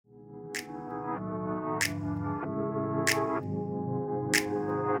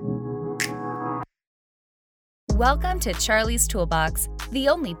Welcome to Charlie's Toolbox, the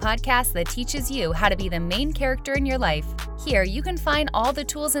only podcast that teaches you how to be the main character in your life. Here you can find all the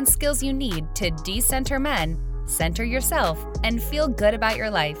tools and skills you need to decenter men, center yourself, and feel good about your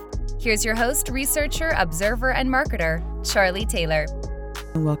life. Here's your host, researcher, observer, and marketer, Charlie Taylor.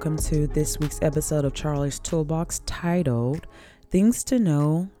 Welcome to this week's episode of Charlie's Toolbox titled Things to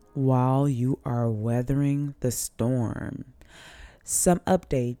Know While You Are Weathering the Storm. Some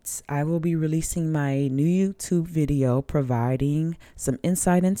updates. I will be releasing my new YouTube video providing some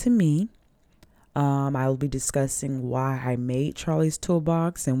insight into me. I will be discussing why I made Charlie's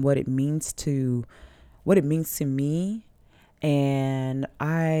Toolbox and what it means to me. And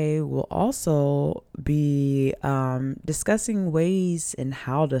I will also be discussing ways and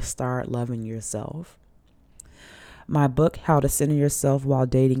how to start loving yourself. My book, How to Center Yourself While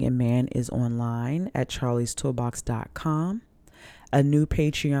Dating a Man, is online at charliestoolbox.com. A new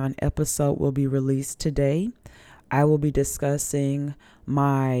Patreon episode will be released today. I will be discussing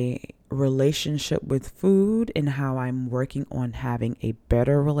my relationship with food and how I'm working on having a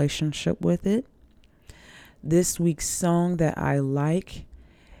better relationship with it. This week's song that I like,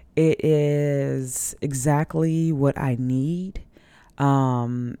 it is exactly what I need.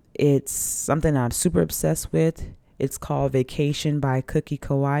 It's something I'm super obsessed with. It's called Vacation by Cookie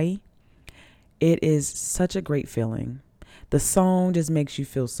Kawaii. It is such a great feeling. The song just makes you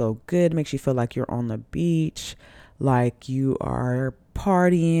feel so good, makes you feel like you're on the beach, like you are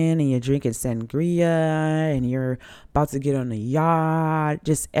partying and you're drinking sangria and you're about to get on a yacht.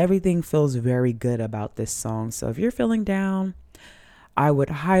 Just everything feels very good about this song. So if you're feeling down, I would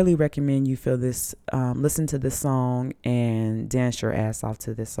highly recommend you listen to this song and dance your ass off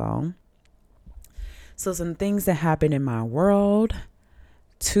to this song. So some things that happened in my world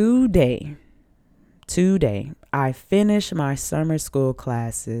today, I finished my summer school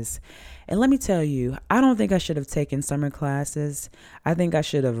classes. And let me tell you, I don't think I should have taken summer classes. I think I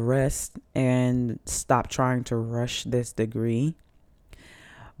should have rested and stopped trying to rush this degree.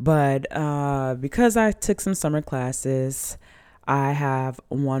 But because I took some summer classes, I have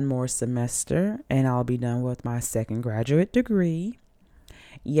one more semester and I'll be done with my second graduate degree.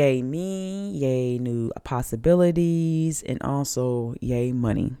 Yay me, yay new possibilities, and also yay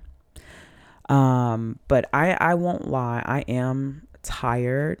money. But I won't lie, I am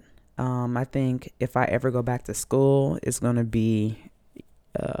tired. I think if I ever go back to school, it's going to be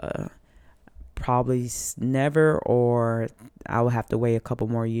probably never, or I will have to wait a couple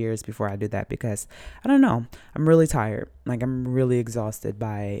more years before I do that because I don't know. I'm really tired. Like I'm really exhausted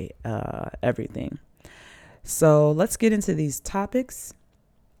by everything. So let's get into these topics.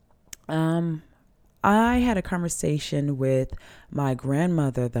 I had a conversation with my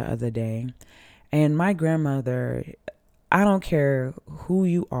grandmother the other day, and my grandmother, I don't care who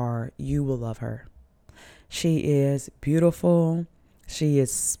you are, you will love her. She is beautiful. She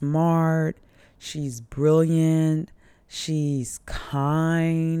is smart. She's brilliant. She's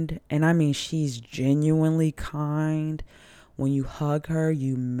kind. And I mean, she's genuinely kind. When you hug her,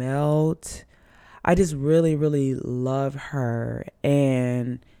 you melt. I just really, really love her.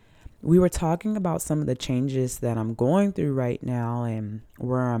 And we were talking about some of the changes that I'm going through right now and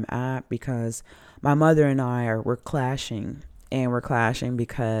where I'm at because my mother and we're clashing, and we're clashing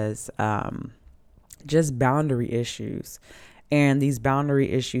because just boundary issues. And these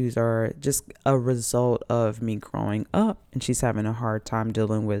boundary issues are just a result of me growing up, and she's having a hard time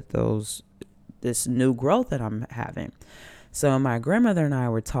dealing with this new growth that I'm having. So my grandmother and I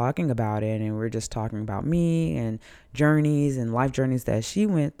were talking about it, and we're just talking about me and journeys and life journeys that she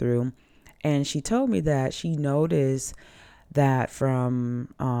went through. And she told me that she noticed that from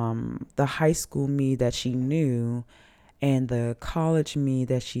the high school me that she knew and the college me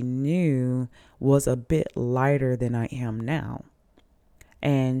that she knew was a bit lighter than I am now.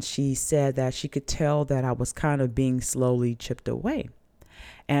 And she said that she could tell that I was kind of being slowly chipped away.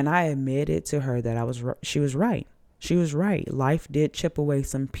 And I admitted to her that she was right. She was right. Life did chip away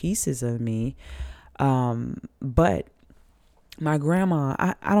some pieces of me. But my grandma,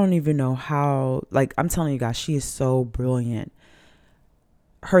 I don't even know how, like I'm telling you guys, she is so brilliant.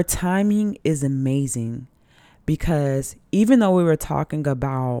 Her timing is amazing because even though we were talking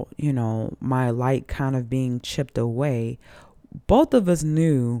about, my light kind of being chipped away, both of us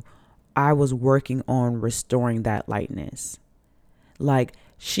knew I was working on restoring that lightness. Like,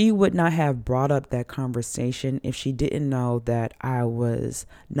 she would not have brought up that conversation if she didn't know that I was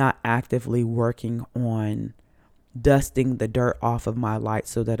not actively working on dusting the dirt off of my light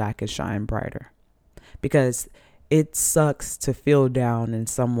so that I could shine brighter. Because it sucks to feel down and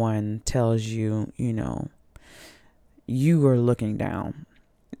someone tells you, you are looking down.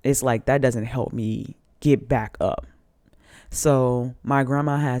 It's like that doesn't help me get back up. So my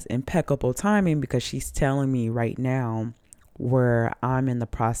grandma has impeccable timing because she's telling me right now where I'm in the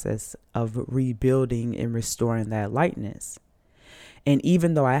process of rebuilding and restoring that lightness. And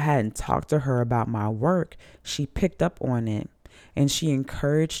even though I hadn't talked to her about my work, she picked up on it and she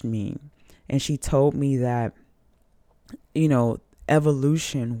encouraged me. And she told me that,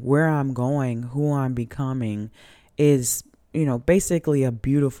 evolution, where I'm going, who I'm becoming is, basically a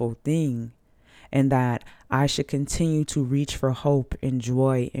beautiful thing. And that I should continue to reach for hope and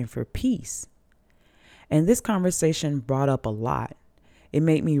joy and for peace. And this conversation brought up a lot. It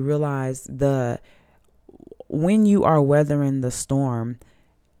made me realize when you are weathering the storm,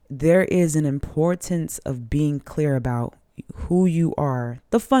 there is an importance of being clear about who you are,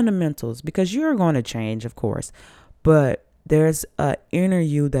 the fundamentals, because you're going to change, of course, but there's an inner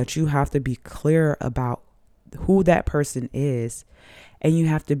you that you have to be clear about who that person is. And you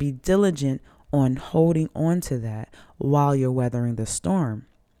have to be diligent on holding on to that while you're weathering the storm.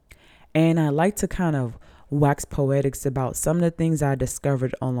 And I like to kind of wax poetics about some of the things I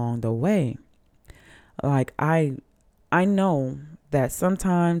discovered along the way. Like I know that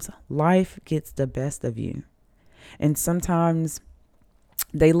sometimes life gets the best of you. And sometimes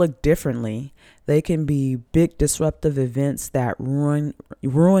they look differently. They can be big disruptive events that ruin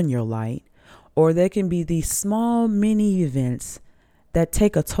your light, or they can be these small mini events that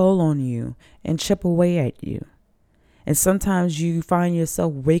take a toll on you and chip away at you. And sometimes you find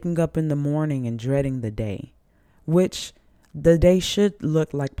yourself waking up in the morning and dreading the day, which the day should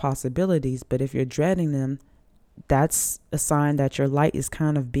look like possibilities. But if you're dreading them, that's a sign that your light is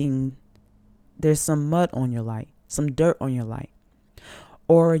kind of there's some mud on your light, some dirt on your light.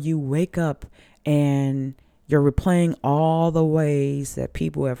 Or you wake up and you're replaying all the ways that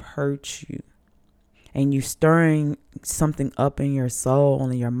people have hurt you. And you stirring something up in your soul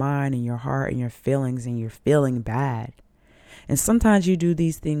and your mind and your heart and your feelings, and you're feeling bad. And sometimes you do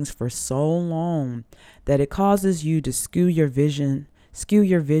these things for so long that it causes you to skew your vision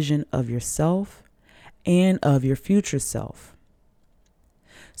of yourself and of your future self.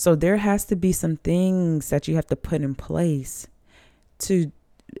 So there has to be some things that you have to put in place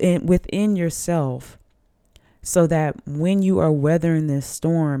within yourself, so that when you are weathering this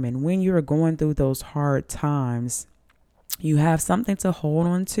storm and when you are going through those hard times, you have something to hold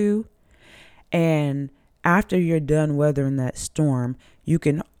on to. And after you're done weathering that storm, you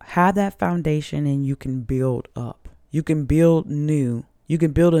can have that foundation and you can build up. You can build new. You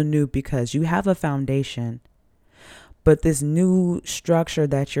can build anew because you have a foundation. But this new structure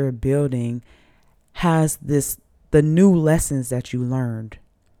that you're building has the new lessons that you learned.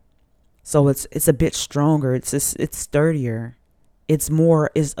 So it's a bit stronger. It's sturdier. It's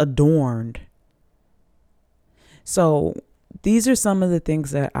adorned. So these are some of the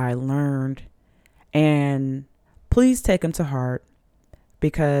things that I learned, and please take them to heart,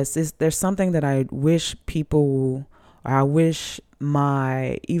 because there's something that I wish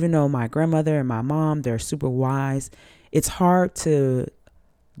even though my grandmother and my mom, they're super wise, it's hard to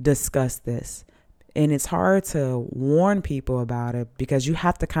discuss this. And it's hard to warn people about it because you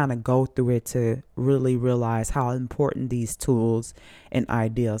have to kind of go through it to really realize how important these tools and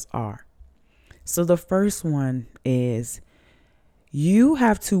ideas are. So the first one is you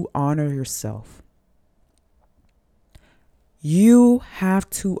have to honor yourself. You have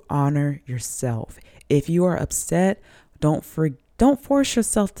to honor yourself. If you are upset, don't force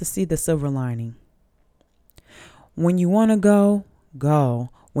yourself to see the silver lining. When you want to go.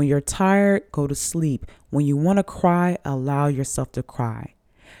 When you're tired, go to sleep. When you want to cry, allow yourself to cry.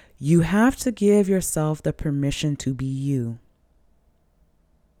 You have to give yourself the permission to be you.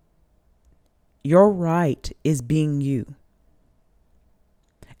 Your right is being you.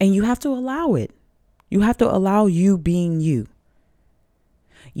 And you have to allow it. You have to allow you being you.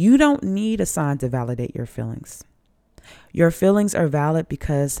 You don't need a sign to validate your feelings. Your feelings are valid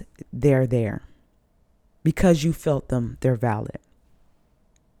because they're there. Because you felt them, they're valid.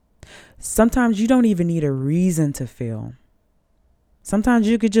 Sometimes you don't even need a reason to feel. Sometimes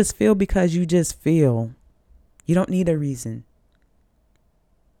you could just feel because you just feel. You don't need a reason.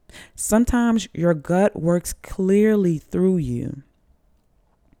 Sometimes your gut works clearly through you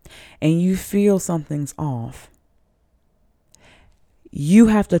and you feel something's off. You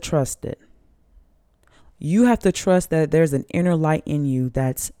have to trust it. You have to trust that there's an inner light in you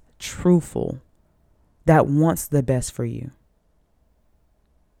that's truthful, that wants the best for you.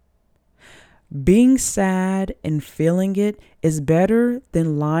 Being sad and feeling it is better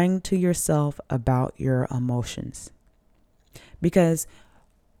than lying to yourself about your emotions. Because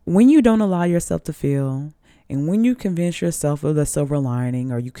when you don't allow yourself to feel And when you convince yourself of the silver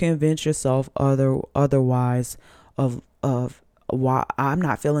lining, or you convince yourself otherwise of why I'm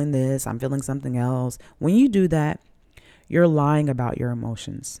not feeling this, I'm feeling something else. When you do that, you're lying about your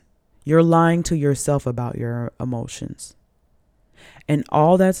emotions. You're lying to yourself about your emotions. And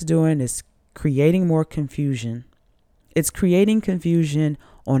all that's doing is creating more confusion. It's creating confusion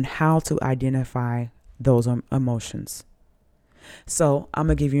on how to identify those emotions. So I'm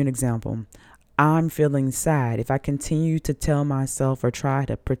going to give you an example. I'm feeling sad. If I continue to tell myself or try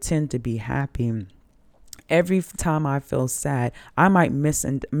to pretend to be happy, every time I feel sad, I might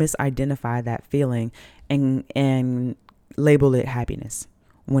misidentify that feeling and label it happiness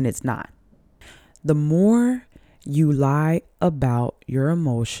when it's not. The more you lie about your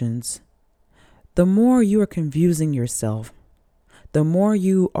emotions, the more you are confusing yourself, the more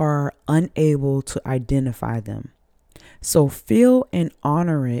you are unable to identify them. So feel and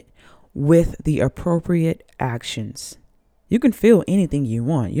honor it with the appropriate actions. You can feel anything you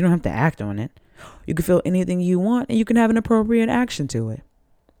want. You don't have to act on it. You can feel anything you want and you can have an appropriate action to it.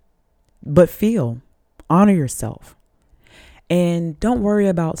 But feel, honor yourself, and don't worry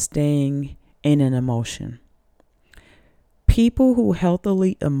about staying in an emotion. People who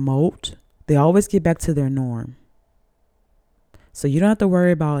healthily emote, they always get back to their norm. So you don't have to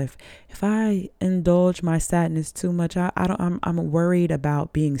worry about if I indulge my sadness too much, I'm worried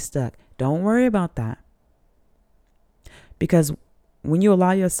about being stuck. Don't worry about that. Because when you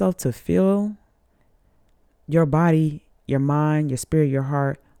allow yourself to feel, your body, your mind, your spirit, your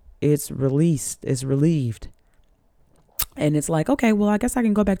heart, it's released, it's relieved. And it's like, okay, well, I guess I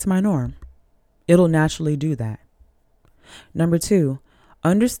can go back to my norm. It'll naturally do that. Number 2,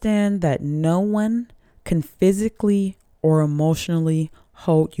 understand that no one can physically or emotionally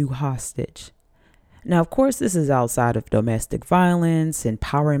hold you hostage. Now, of course, this is outside of domestic violence and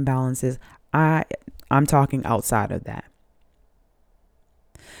power imbalances. I'm talking outside of that.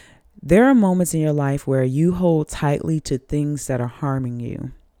 There are moments in your life where you hold tightly to things that are harming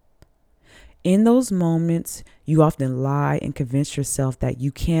you. In those moments, you often lie and convince yourself that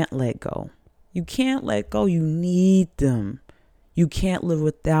you can't let go. You can't let go. You need them. You can't live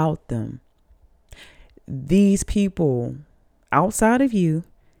without them. These people outside of you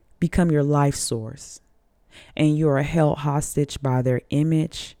become your life source, and you are held hostage by their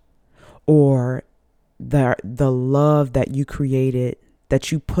image or the love that you created,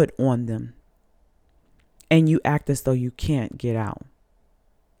 that you put on them, and you act as though you can't get out.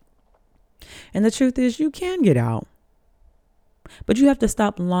 And the truth is, you can get out, but you have to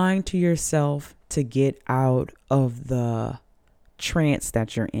stop lying to yourself to get out of the trance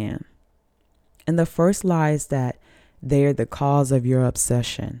that you're in. And the first lie is that they're the cause of your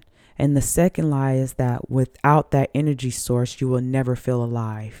obsession. And the second lie is that without that energy source, you will never feel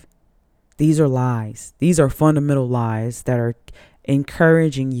alive. These are lies. These are fundamental lies that are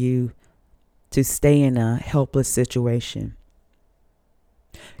encouraging you to stay in a helpless situation.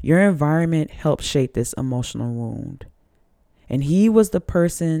 Your environment helps shape this emotional wound. And he was the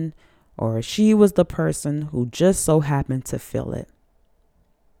person, or she was the person, who just so happened to feel it.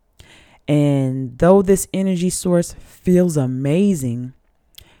 And though this energy source feels amazing,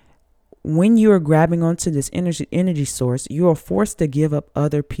 when you are grabbing onto this energy source, you are forced to give up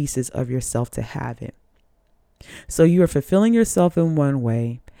other pieces of yourself to have it. So you are fulfilling yourself in one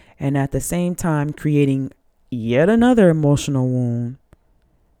way, and at the same time creating yet another emotional wound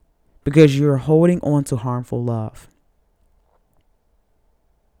because you're holding on to harmful love.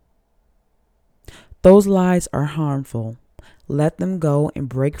 Those lies are harmful. Let them go and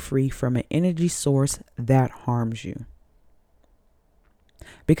break free from an energy source that harms you.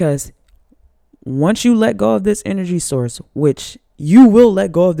 Because once you let go of this energy source, which you will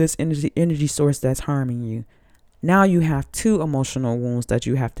let go of this energy source that's harming you, now you have 2 emotional wounds that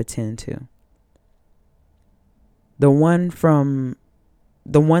you have to tend to. The one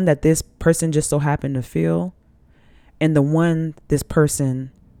that this person just so happened to feel, and the one this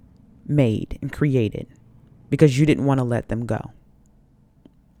person made and created because you didn't want to let them go.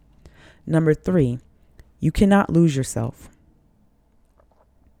 Number 3, you cannot lose yourself.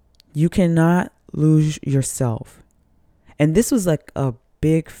 You cannot lose yourself. And this was like a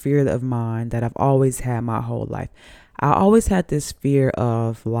big fear of mine that I've always had my whole life. I always had this fear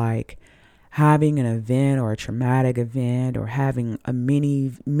of like having an event or a traumatic event or having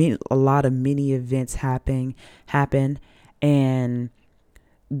a lot of mini events happen, and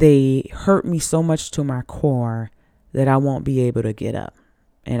they hurt me so much to my core that I won't be able to get up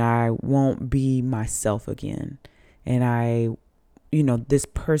and I won't be myself again. And this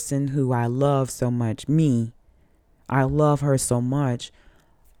person who I love so much, I love her so much,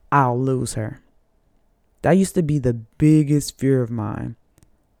 I'll lose her. That used to be the biggest fear of mine.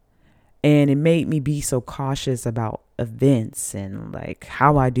 And it made me be so cautious about events and like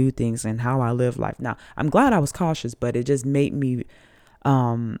how I do things and how I live life. Now, I'm glad I was cautious, but it just made me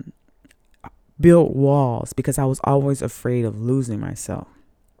build walls because I was always afraid of losing myself.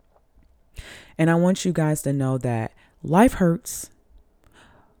 And I want you guys to know that life hurts,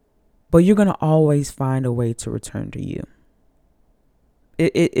 but you're going to always find a way to return to you.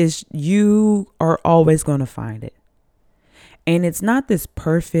 It is, you are always going to find it. And it's not this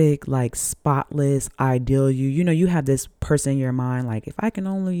perfect, like spotless, ideal you. You know, you have this person in your mind, like if I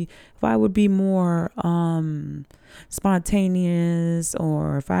would be more spontaneous,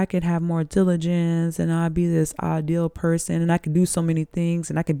 or if I could have more diligence, and I'd be this ideal person, and I could do so many things,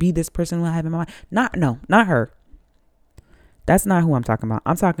 and I could be this person who I have in my mind. Not her. That's not who I'm talking about.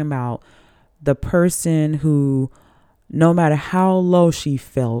 I'm talking about the person who, no matter how low she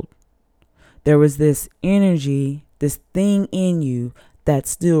felt, there was this energy, this thing in you that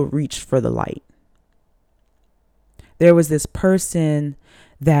still reached for the light. There was this person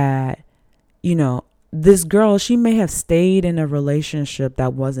that, you know, this girl, she may have stayed in a relationship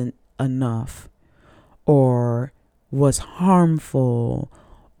that wasn't enough or was harmful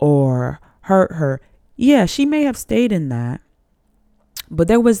or hurt her. Yeah, she may have stayed in that. But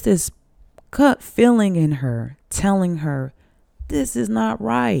there was this gut feeling in her telling her, this is not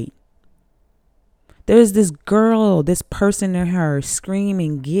right. There's this girl, this person in her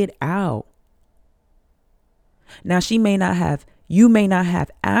screaming, get out. Now, you may not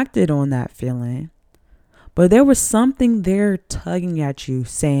have acted on that feeling, but there was something there tugging at you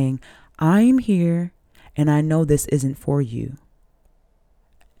saying, I'm here and I know this isn't for you.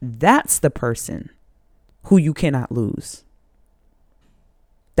 That's the person who you cannot lose.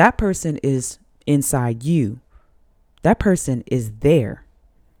 That person is inside you. That person is there.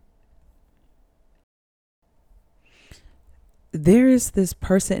 There is this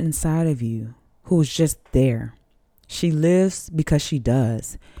person inside of you who's just there. She lives because she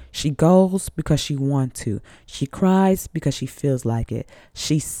does. She goes because she wants to. She cries because she feels like it.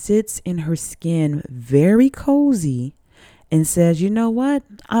 She sits in her skin very cozy and says, you know what?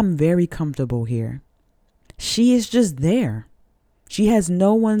 I'm very comfortable here. She is just there. She has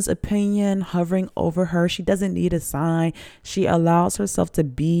no one's opinion hovering over her. She doesn't need a sign. She allows herself to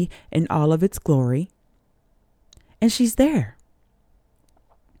be in all of its glory. And she's there.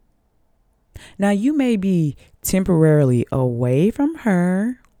 Now, you may be temporarily away from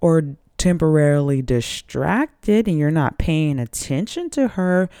her or temporarily distracted and you're not paying attention to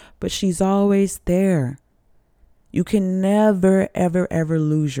her, but she's always there. You can never, ever, ever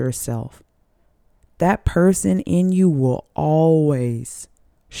lose yourself. That person in you will always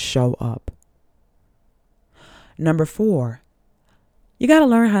show up. Number 4, you got to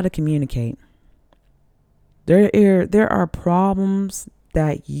learn how to communicate. There are problems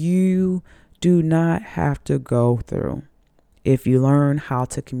that you do not have to go through if you learn how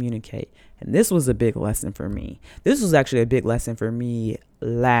to communicate. And this was a big lesson for me. This was actually a big lesson for me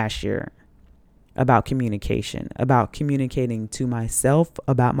last year about communication, about communicating to myself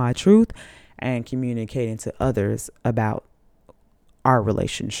about my truth and communicating to others about our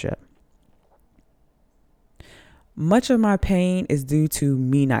relationship. Much of my pain is due to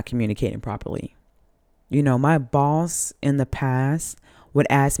me not communicating properly. You know, my boss in the past would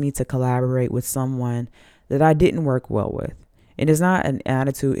ask me to collaborate with someone that I didn't work well with. And it's not an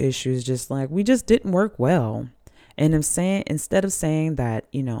attitude issue. It's just like, we just didn't work well. And I'm saying, instead of saying that,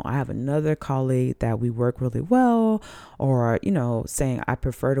 you know, I have another colleague that we work really well, or, you know, saying I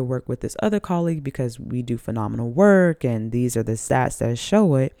prefer to work with this other colleague because we do phenomenal work and these are the stats that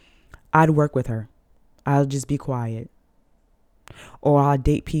show it, I'd work with her. I'll just be quiet. Or I'll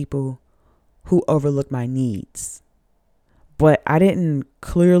date people who overlook my needs. But I didn't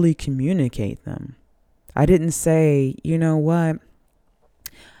clearly communicate them. I didn't say, you know what?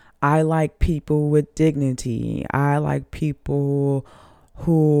 I like people with dignity. I like people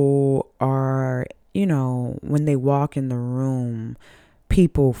who are, you know, when they walk in the room,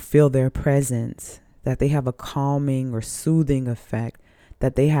 people feel their presence, that they have a calming or soothing effect,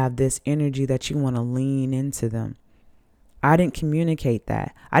 that they have this energy that you want to lean into them. I didn't communicate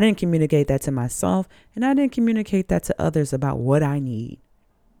that. I didn't communicate that to myself, and I didn't communicate that to others about what I need.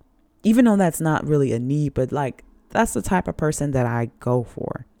 Even though that's not really a need, but like that's the type of person that I go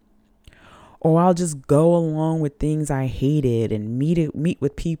for. Or I'll just go along with things I hated and meet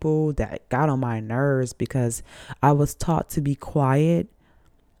with people that got on my nerves because I was taught to be quiet.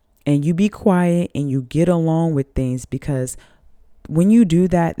 And you be quiet and you get along with things because when you do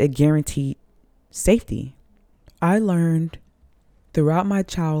that, they guarantee safety. I learned throughout my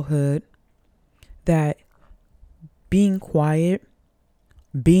childhood that being quiet,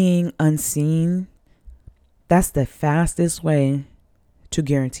 being unseen, that's the fastest way to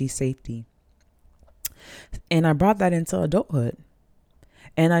guarantee safety. And I brought that into adulthood.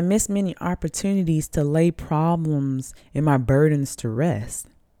 And I missed many opportunities to lay problems and my burdens to rest.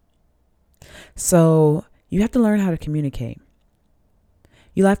 So you have to learn how to communicate.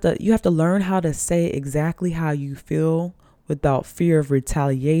 You have to learn how to say exactly how you feel without fear of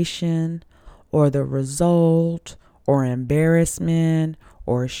retaliation or the result or embarrassment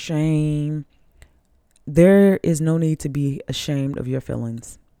or shame. There is no need to be ashamed of your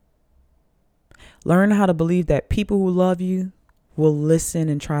feelings. Learn how to believe that people who love you will listen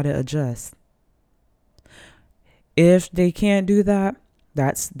and try to adjust. If they can't do that,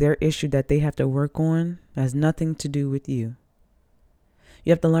 that's their issue that they have to work on. It has nothing to do with you.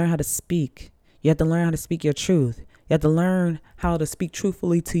 You have to learn how to speak. You have to learn how to speak your truth. You have to learn how to speak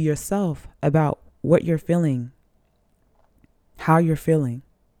truthfully to yourself about what you're feeling, how you're feeling.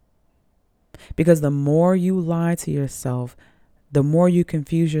 Because the more you lie to yourself, the more you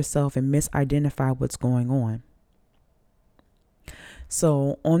confuse yourself and misidentify what's going on.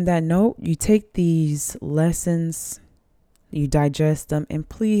 So on that note, you take these lessons, you digest them, and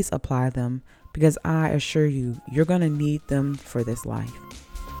please apply them, because I assure you, you're going to need them for this life.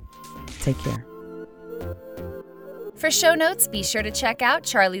 Take care. For show notes, be sure to check out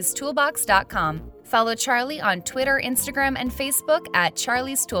charliestoolbox.com. Follow Charlie on Twitter, Instagram, and Facebook at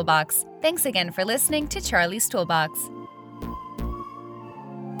Charlie's Toolbox. Thanks again for listening to Charlie's Toolbox.